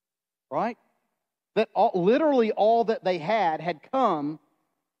 Right? That literally all that they had come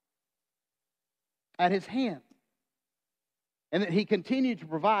at his hand. And that he continued to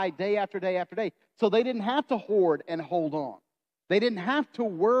provide day after day after day. So they didn't have to hoard and hold on. They didn't have to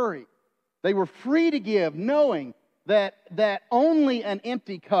worry. They were free to give, knowing that only an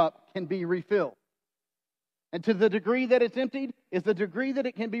empty cup can be refilled. And to the degree that it's emptied is the degree that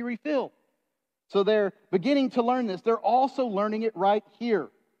it can be refilled. So they're beginning to learn this. They're also learning it right here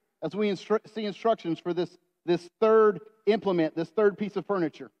as we see instructions for this third implement, this third piece of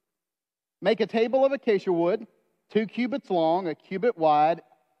furniture. Make a table of acacia wood, 2 cubits long, a cubit wide,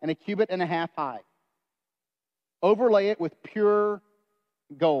 and a cubit and a half high. Overlay it with pure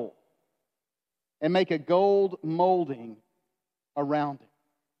gold and make a gold molding around it.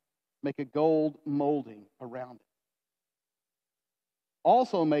 Make a gold molding around it.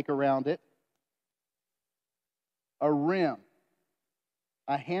 Also make around it a rim,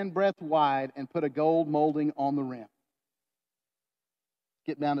 a handbreadth wide, and put a gold molding on the rim.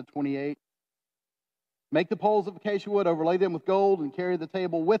 Get down to 28. Make the poles of acacia wood, overlay them with gold, and carry the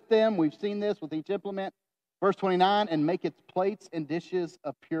table with them. We've seen this with each implement. Verse 29, and make its plates and dishes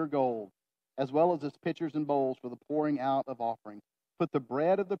of pure gold, as well as its pitchers and bowls for the pouring out of offerings. Put the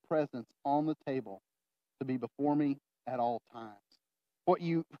bread of the presence on the table to be before me at all times. What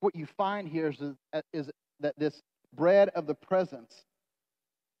you find here is that this bread of the presence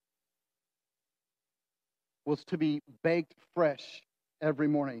was to be baked fresh every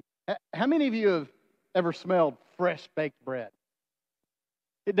morning. How many of you have ever smelled fresh baked bread?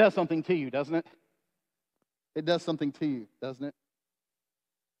 It does something to you, doesn't it? It does something to you, doesn't it?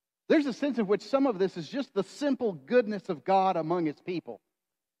 There's a sense in which some of this is just the simple goodness of God among His people.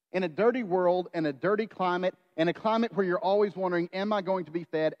 In a dirty world, in a dirty climate, in a climate where you're always wondering, am I going to be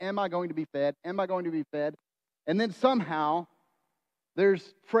fed? Am I going to be fed? Am I going to be fed? And then somehow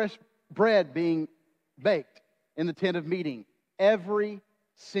there's fresh bread being baked in the tent of meeting every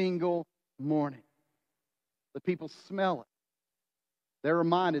single morning. The people smell it. They're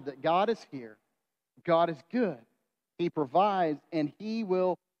reminded that God is here. God is good. He provides, and He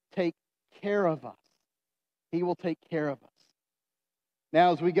will take care of us. He will take care of us.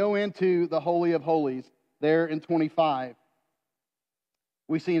 Now, as we go into the Holy of Holies, there in 25,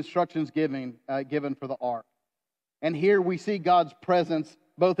 we see instructions given for the ark. And here we see God's presence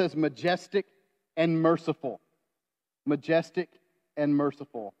both as majestic and merciful. Majestic and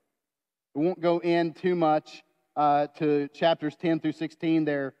merciful. We won't go in too much to chapters 10 through 16.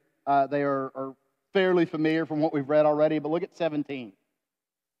 They are fairly familiar from what we've read already, but look at 17.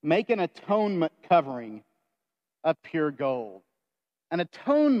 Make an atonement covering of pure gold. An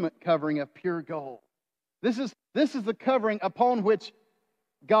atonement covering of pure gold. This is the covering upon which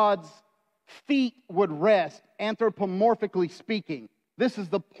God's feet would rest, anthropomorphically speaking. This is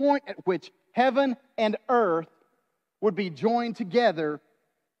the point at which heaven and earth would be joined together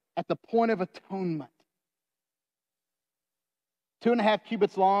at the point of atonement. 2.5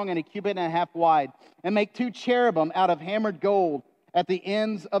 cubits long and 1.5 cubits wide. And make 2 cherubim out of hammered gold at the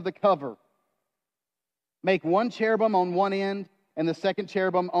ends of the cover. Make 1 cherubim on one end and the second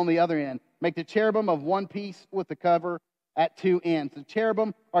cherubim on the other end. Make the cherubim of one piece with the cover at 2 ends. The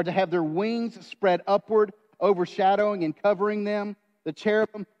cherubim are to have their wings spread upward, overshadowing and covering them. The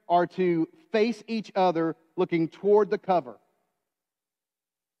cherubim are to face each other, looking toward the cover.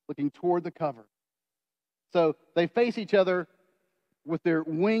 Looking toward the cover. So they face each other with their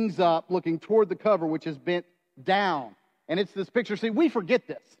wings up, looking toward the cover, which is bent down. And it's this picture. See, we forget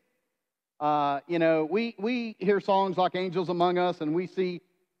this. We hear songs like Angels Among Us, and we see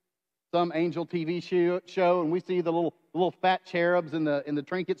some angel TV show, and we see the little fat cherubs in the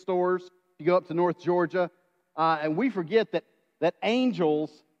trinket stores. You go up to North Georgia, and we forget that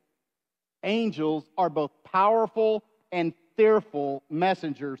angels are both powerful and fearful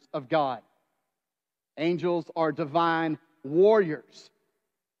messengers of God. Angels are divine warriors.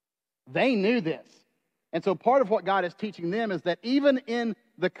 They knew this. And so part of what God is teaching them is that even in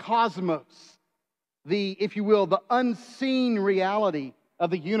the cosmos, if you will, the unseen reality of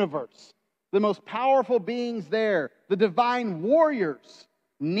the universe, the most powerful beings there, the divine warriors,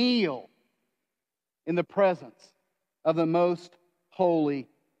 kneel in the presence of the most holy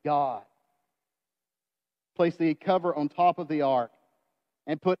God. Place the cover on top of the ark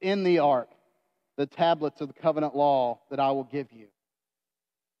and put in the ark the tablets of the covenant law that I will give you.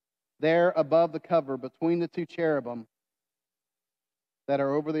 There above the cover, between the 2 cherubim that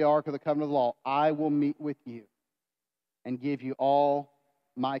are over the ark of the covenant of the law, I will meet with you and give you all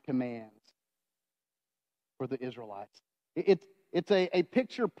my commands for the Israelites. It's a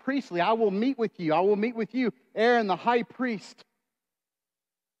picture priestly. I will meet with you. I will meet with you, Aaron, the high priest,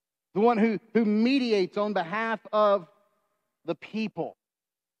 the one who mediates on behalf of the people.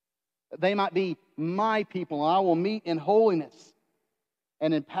 They might be my people, and I will meet in holiness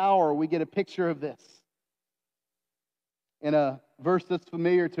and in power. We get a picture of this in a verse that's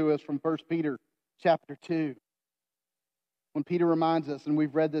familiar to us from 1 Peter chapter 2. When Peter reminds us, and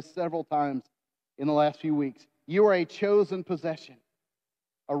we've read this several times in the last few weeks, you are a chosen possession,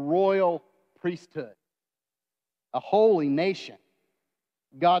 a royal priesthood, a holy nation,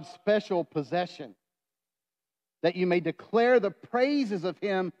 God's special possession, that you may declare the praises of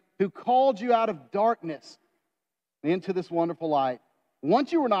Him who called you out of darkness into this wonderful light.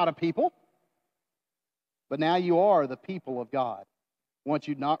 Once you were not a people, But now you are the people of God. Once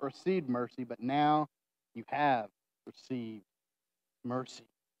you'd not received mercy, but now you have received mercy.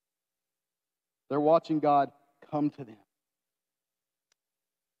 They're watching God come to them.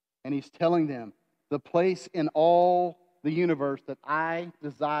 And He's telling them, the place in all the universe that I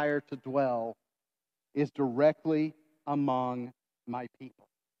desire to dwell is directly among my people.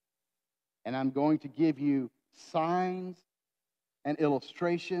 And I'm going to give you signs and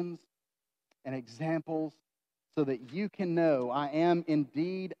illustrations and examples so that you can know I am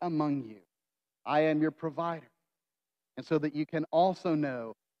indeed among you. I am your provider. And so that you can also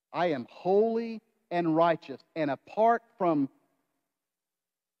know I am holy and righteous. And apart from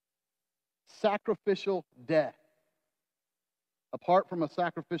sacrificial death, apart from a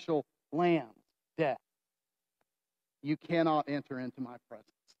sacrificial lamb's death, you cannot enter into my presence.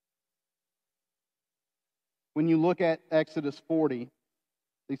 When you look at Exodus 40,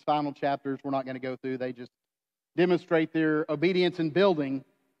 these final chapters we're not going to go through, they just demonstrate their obedience in building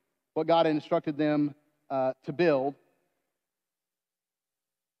what God had instructed them to build.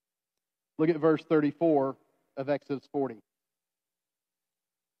 Look at verse 34 of Exodus 40.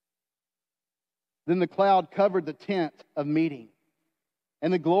 Then the cloud covered the tent of meeting,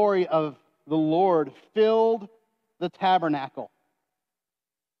 and the glory of the Lord filled the tabernacle.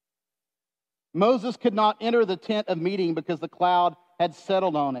 Moses could not enter the tent of meeting because the cloud had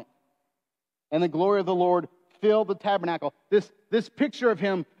settled on it, and the glory of the Lord filled the tabernacle. This picture of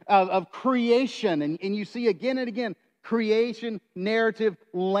him, of creation, and you see again and again creation narrative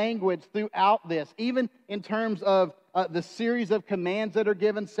language throughout this, even in terms of the series of commands that are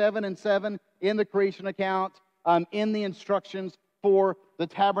given, 7 and 7, in the creation account, in the instructions for the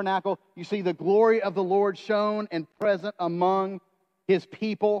tabernacle. You see the glory of the Lord shown and present among His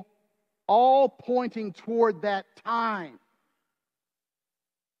people, all pointing toward that time.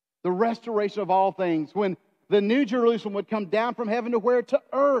 The restoration of all things, when the New Jerusalem would come down from heaven to where? To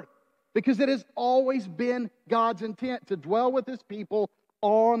earth. Because it has always been God's intent to dwell with His people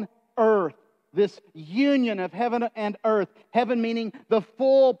on earth. This union of heaven and earth. Heaven meaning the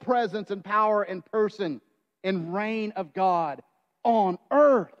full presence and power and person and reign of God on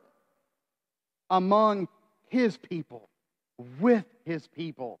earth among His people, with His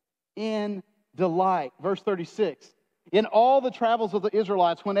people, in delight. Verse 36. In all the travels of the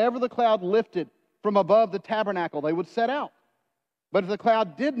Israelites, whenever the cloud lifted from above the tabernacle, they would set out. But if the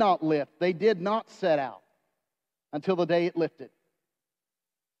cloud did not lift, they did not set out until the day it lifted.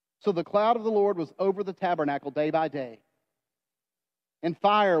 So the cloud of the Lord was over the tabernacle day by day, and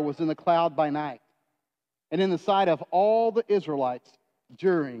fire was in the cloud by night, and in the sight of all the Israelites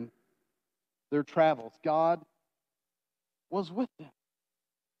during their travels. God was with them.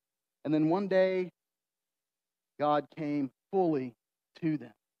 And then one day, God came fully to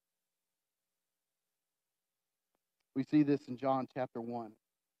them. We see this in John chapter 1.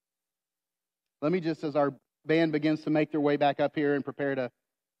 Let me just, as our band begins to make their way back up here and prepare to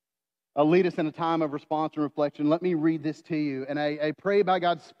lead us in a time of response and reflection, let me read this to you. And I pray by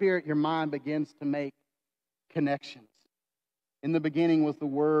God's Spirit your mind begins to make connections. In the beginning was the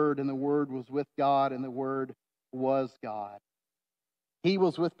Word, and the Word was with God, and the Word was God. He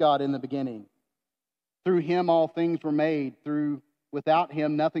was with God in the beginning. Through Him all things were made. Without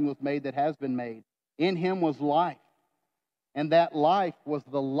Him nothing was made that has been made. In Him was life, and that life was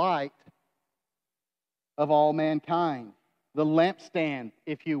the light of all mankind. The lampstand,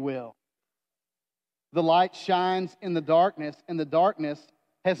 if you will. The light shines in the darkness, and the darkness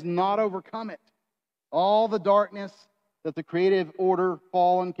has not overcome it. All the darkness that the creative order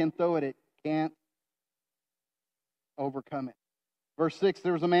fallen can throw at it can't overcome it. Verse 6,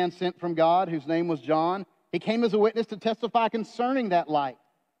 there was a man sent from God whose name was John. He came as a witness to testify concerning that light,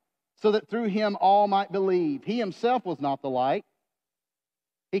 so that through him all might believe. He himself was not the light.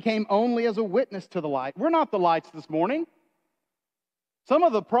 He came only as a witness to the light. We're not the lights this morning. Some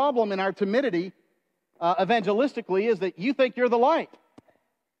of the problem in our timidity evangelistically is that you think you're the light.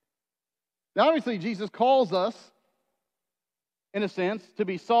 Now, obviously, Jesus calls us, in a sense, to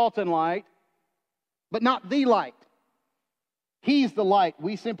be salt and light, but not the light. He's the light.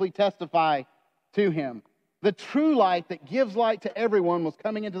 We simply testify to Him. The true light that gives light to everyone was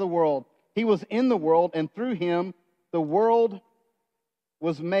coming into the world. He was in the world, and through Him, the world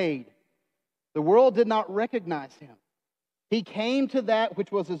was made. The world did not recognize Him. He came to that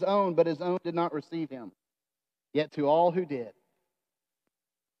which was His own, but His own did not receive Him. Yet to all who did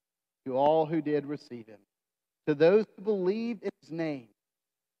receive Him, to those who believed in His name,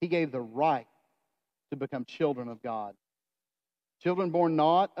 He gave the right to become children of God. Children born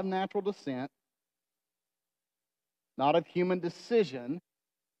not of natural descent, not of human decision,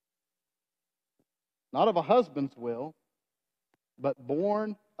 not of a husband's will, but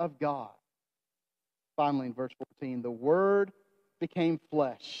born of God. Finally, in verse 14, the Word became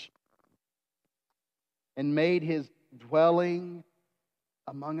flesh and made His dwelling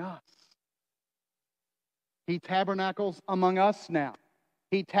among us. He tabernacles among us now.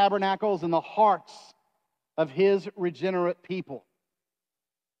 He tabernacles in the hearts of His regenerate people.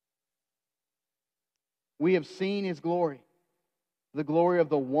 We have seen His glory, the glory of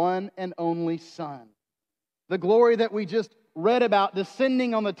the one and only Son. The glory that we just read about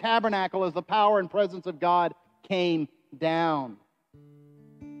descending on the tabernacle as the power and presence of God came down.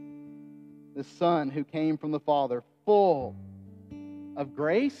 The Son who came from the Father, full of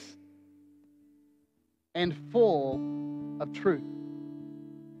grace and full of truth.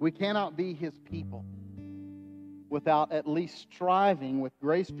 We cannot be His people without at least striving with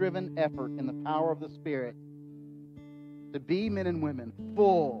grace-driven effort in the power of the Spirit to be men and women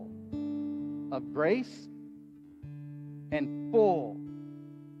full of grace and full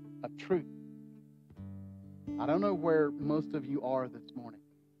of truth. I don't know where most of you are this morning,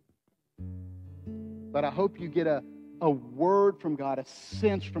 but I hope you get a word from God, a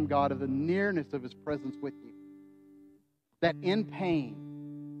sense from God of the nearness of His presence with you. That in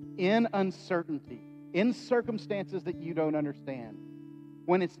pain, in uncertainty, in circumstances that you don't understand,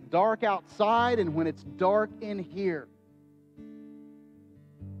 when it's dark outside and when it's dark in here,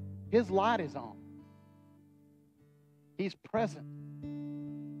 His light is on. He's present.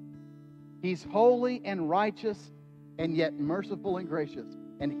 He's holy and righteous and yet merciful and gracious.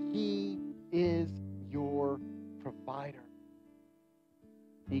 And He is your provider.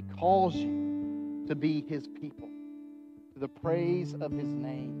 He calls you to be His people, to the praise of His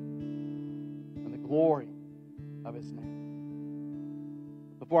name and the glory of His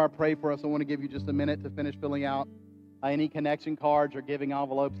name. Before I pray for us, I want to give you just a minute to finish filling out any connection cards or giving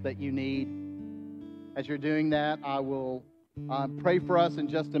envelopes that you need. As you're doing that, I will pray for us in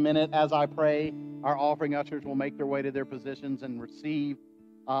just a minute. As I pray, our offering ushers will make their way to their positions and receive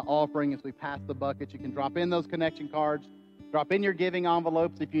offering as we pass the bucket. You can drop in those connection cards, drop in your giving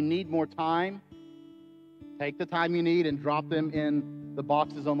envelopes. If you need more time, take the time you need and drop them in the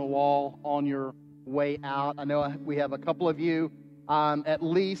boxes on the wall on your way out. I know we have a couple of you at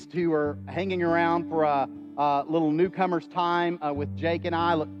least who are hanging around for a little newcomer's time with Jake and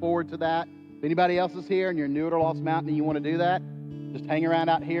I. Look forward to that. If anybody else is here and you're new to Lost Mountain and you want to do that, just hang around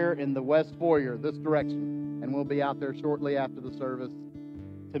out here in the west foyer, this direction, and we'll be out there shortly after the service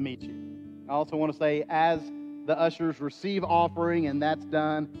to meet you. I also want to say, as the ushers receive offering and that's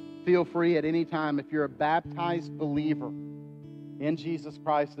done, feel free at any time, if you're a baptized believer in Jesus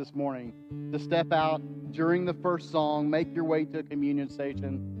Christ this morning, to step out during the first song, make your way to a communion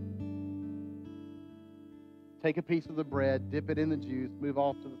station, take a piece of the bread, dip it in the juice, move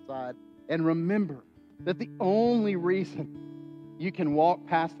off to the side, and remember that the only reason you can walk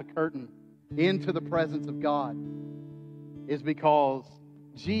past the curtain into the presence of God is because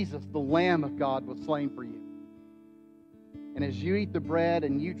Jesus, the Lamb of God, was slain for you. And as you eat the bread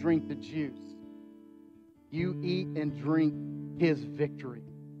and you drink the juice, you eat and drink His victory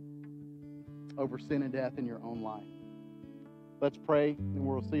over sin and death in your own life. Let's pray, and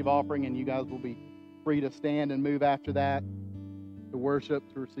we'll receive offering, and you guys will be free to stand and move after that to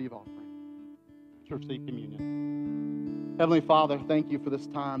worship, to receive offering, to receive communion. Heavenly Father, thank you for this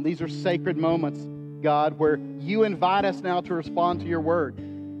time. These are sacred moments, God, where you invite us now to respond to your word.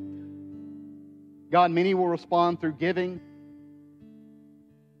 God, many will respond through giving,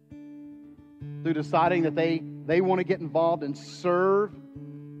 through deciding that they want to get involved and serve,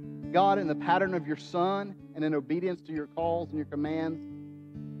 God, in the pattern of your Son and in obedience to your calls and your commands.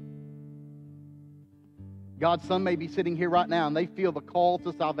 God, some may be sitting here right now and they feel the call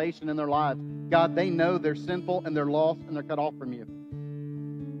to salvation in their lives. God, they know they're sinful and they're lost and they're cut off from you.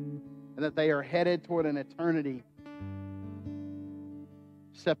 And that they are headed toward an eternity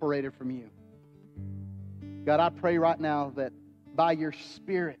separated from you. God, I pray right now that by your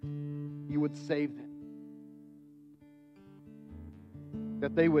Spirit, you would save them.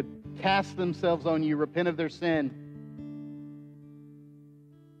 That they would cast themselves on you, repent of their sin,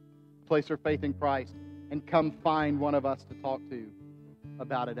 place their faith in Christ, and come find one of us to talk to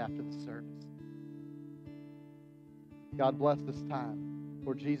about it after the service. God, bless this time.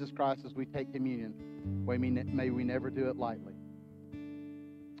 Lord Jesus Christ, as we take communion, may we never do it lightly.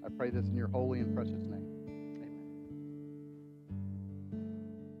 I pray this in your holy and precious name.